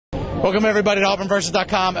Welcome everybody to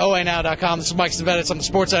AuburnVersus.com, OANow.com. This is Mike Szvetitz. I'm the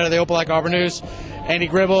sports editor of the Opelika-Auburn News. Andy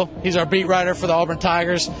Gribble, he's our beat writer for the Auburn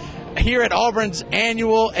Tigers. Here at Auburn's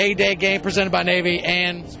annual A-Day game presented by Navy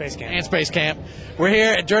and Space Camp. We're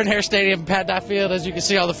here at Jordan Hare Stadium, Pat Dye Field. As you can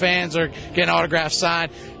see, all the fans are getting autographs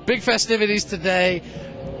signed. Big festivities today.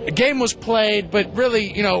 A game was played, but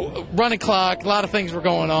really, running clock, a lot of things were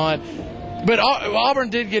going on. But Auburn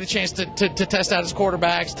did get a chance to test out its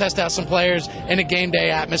quarterbacks, test out some players in a game day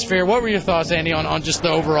atmosphere. What were your thoughts, Andy, on just the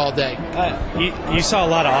overall day? You saw a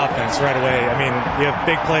lot of offense right away. I mean, you have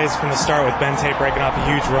big plays from the start with Ben Tate breaking off a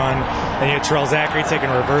huge run. Then you had Terrell Zachary taking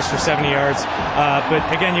a reverse for 70 yards. But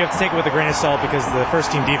again, you have to take it with a grain of salt because the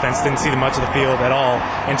first-team defense didn't see much of the field at all.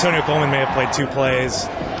 Antonio Coleman may have played 2 plays.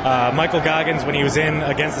 Michael Goggins, when he was in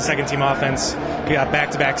against the second-team offense, got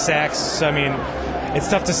back-to-back sacks. So, I mean, it's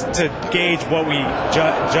tough to gauge what we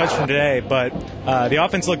judge from today, but the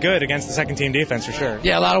offense looked good against the second-team defense for sure.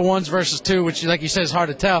 Yeah, a lot of 1s versus 2, which, like you said, is hard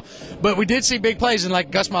to tell. But we did see big plays, and like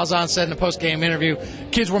Gus Malzahn said in the post-game interview,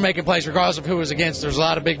 kids were making plays regardless of who was against. There's a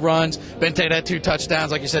lot of big runs. Ben Tate had 2 touchdowns,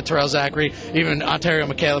 like you said, Terrell Zachary. Even Ontario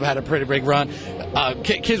McCaleb had a pretty big run.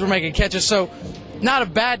 Kids were making catches, so not a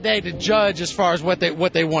bad day to judge as far as what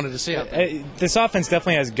they wanted to see out there. This offense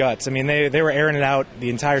definitely has guts. I mean, they were airing it out the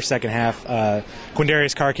entire second half.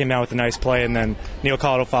 Quindarius Carr came down with a nice play, and then Neil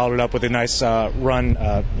Cottle followed it up with a nice run,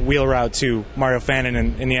 wheel route to Mario Fannin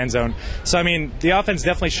in the end zone. So, I mean, the offense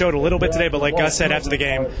definitely showed a little bit today, but like Gus said after the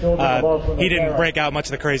game, he didn't break out much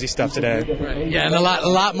of the crazy stuff today. Right. Yeah, and a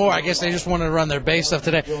lot more. I guess they just wanted to run their base stuff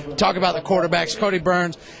today. Talk about the quarterbacks, Cody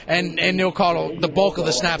Burns and Neil Cottle. The bulk of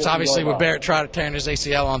the snaps, obviously, with Barrett Trotter tearing his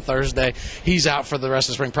ACL on Thursday. He's out for the rest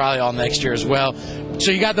of the spring, probably all next year as well.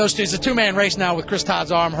 So you got those two. It's a 2-man race now with Chris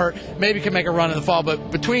Todd's arm hurt. Maybe can make a run in the fall,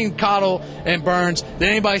 but between Cottle and Burns, did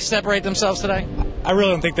anybody separate themselves today? I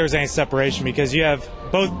really don't think there's any separation because you have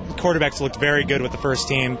both quarterbacks looked very good with the first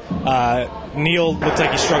team. Neil looked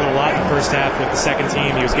like he struggled a lot in the first half with the second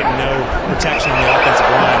team. He was getting no protection in the offensive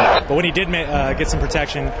line. But when he did get some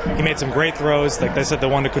protection, he made some great throws, like I said, the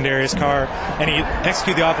one to Quindarius Carr, and he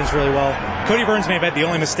executed the offense really well. Cody Burns may have had the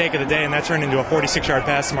only mistake of the day, and that turned into a 46-yard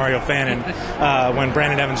pass to Mario Fannin when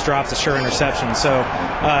Brandon Evans drops a sure interception. So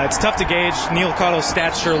it's tough to gauge. Neil Cottle's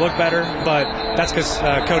stats sure look better, but that's because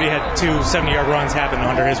Cody had 2 70-yard runs happen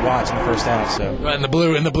under his watch in the first half. So. Right, and the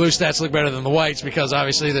blue stats look better than the whites because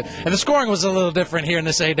obviously the scoring was a little different here in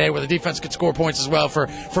this A-Day where the defense could score points as well for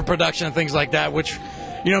production and things like that, which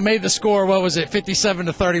made the score,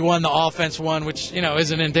 57-31, the offense won, which,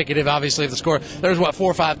 isn't indicative, obviously, of the score. There was,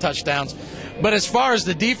 4 or 5 touchdowns. But as far as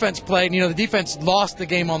the defense played, the defense lost the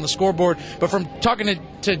game on the scoreboard. But from talking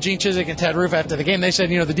to Gene Chizik and Ted Roof after the game, they said,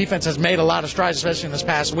 the defense has made a lot of strides, especially in this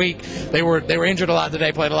past week. They were injured a lot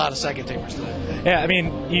today, played a lot of second-teamers today. Yeah, I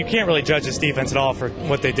mean, you can't really judge this defense at all for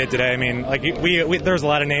what they did today. I mean, like there was a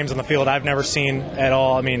lot of names on the field I've never seen at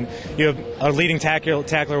all. I mean, you have our leading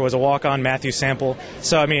tackler was a walk-on, Matthew Sample.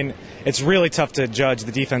 So, I mean, it's really tough to judge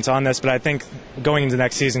the defense on this, but I think going into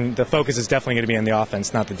next season, the focus is definitely going to be on the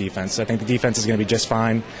offense, not the defense. I think the defense is going to be just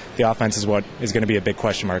fine. The offense is what is going to be a big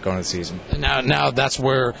question mark going into the season. And now that's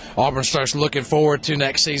where Auburn starts looking forward to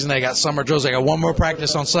next season. They got summer drills. They got one more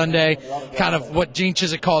practice on Sunday, kind of what Gene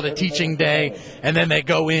Chizik called a teaching day, and then they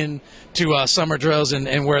go in to summer drills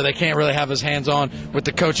and where they can't really have his hands on with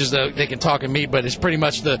the coaches. They can talk and meet, but it's pretty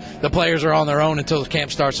much the players are on their own until the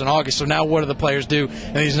camp starts in August. So now what do the players do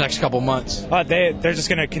in these next couple months? They're just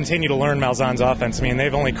going to continue to learn Malzahn's offense. I mean,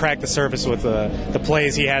 they've only cracked the surface with the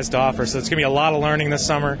plays he has to offer, so it's going to be a lot of learning this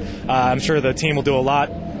summer. I'm sure the team will do a lot,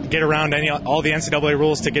 get around all the NCAA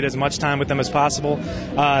rules to get as much time with them as possible.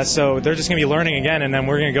 So they're just going to be learning again, and then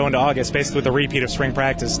we're going to go into August basically with a repeat of spring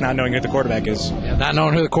practice, not knowing who the quarterback is. Yeah, not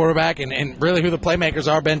knowing who the quarterback and really who the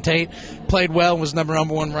playmakers are. Ben Tate played well and was number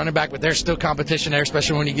 1 running back, but there's still competition there,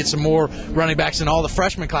 especially when you get some more running backs, and all the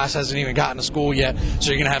freshman class hasn't even gotten to school yet, so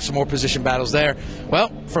you're going to have some more position battles there.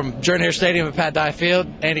 Well, from Jordan Hare Stadium at Pat Dye Field,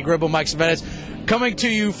 Andy Gribble, Mike Szvetitz, coming to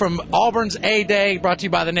you from Auburn's A-Day, brought to you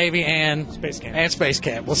by the Navy and Space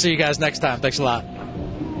Camp. We'll see you guys next time. Thanks a lot.